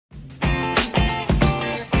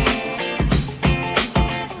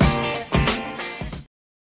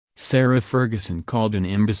Sarah Ferguson called an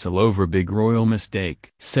imbecile over big royal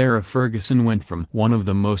mistake. Sarah Ferguson went from one of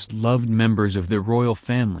the most loved members of the royal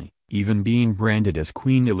family, even being branded as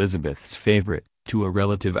Queen Elizabeth's favorite, to a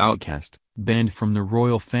relative outcast, banned from the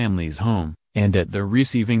royal family's home, and at the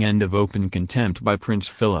receiving end of open contempt by Prince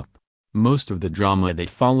Philip. Most of the drama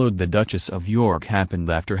that followed the Duchess of York happened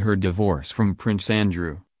after her divorce from Prince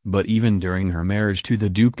Andrew, but even during her marriage to the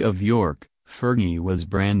Duke of York, Fergie was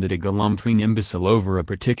branded a galumphing imbecile over a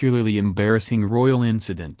particularly embarrassing royal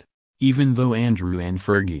incident. Even though Andrew and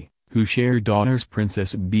Fergie, who share daughters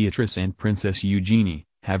Princess Beatrice and Princess Eugenie,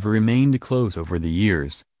 have remained close over the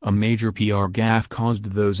years, a major PR gaffe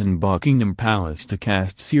caused those in Buckingham Palace to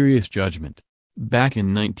cast serious judgment. Back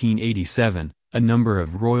in 1987, a number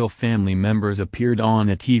of royal family members appeared on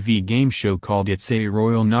a TV game show called It's a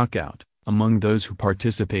Royal Knockout. Among those who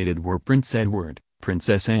participated were Prince Edward,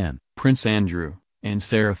 Princess Anne, Prince Andrew, and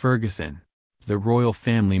Sarah Ferguson. The royal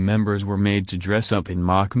family members were made to dress up in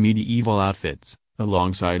mock medieval outfits,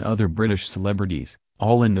 alongside other British celebrities,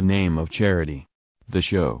 all in the name of charity. The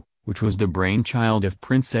show, which was the brainchild of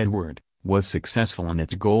Prince Edward, was successful in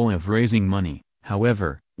its goal of raising money,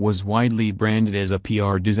 however, was widely branded as a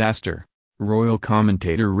PR disaster. Royal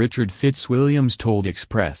commentator Richard Fitzwilliams told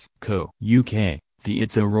Express Co. UK, the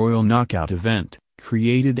It's a Royal Knockout event,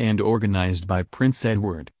 created and organized by Prince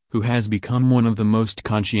Edward, who has become one of the most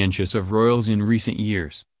conscientious of royals in recent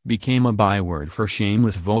years, became a byword for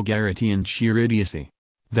shameless vulgarity and sheer idiocy.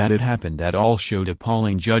 That it happened at all showed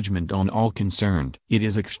appalling judgment on all concerned. It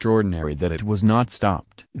is extraordinary that it was not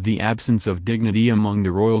stopped. The absence of dignity among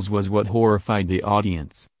the royals was what horrified the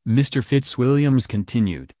audience, Mr. Fitzwilliams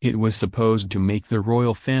continued. It was supposed to make the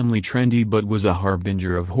royal family trendy but was a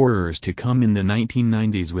harbinger of horrors to come in the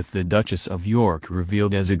 1990s, with the Duchess of York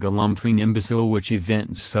revealed as a galumphing imbecile, which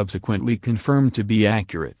events subsequently confirmed to be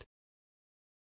accurate.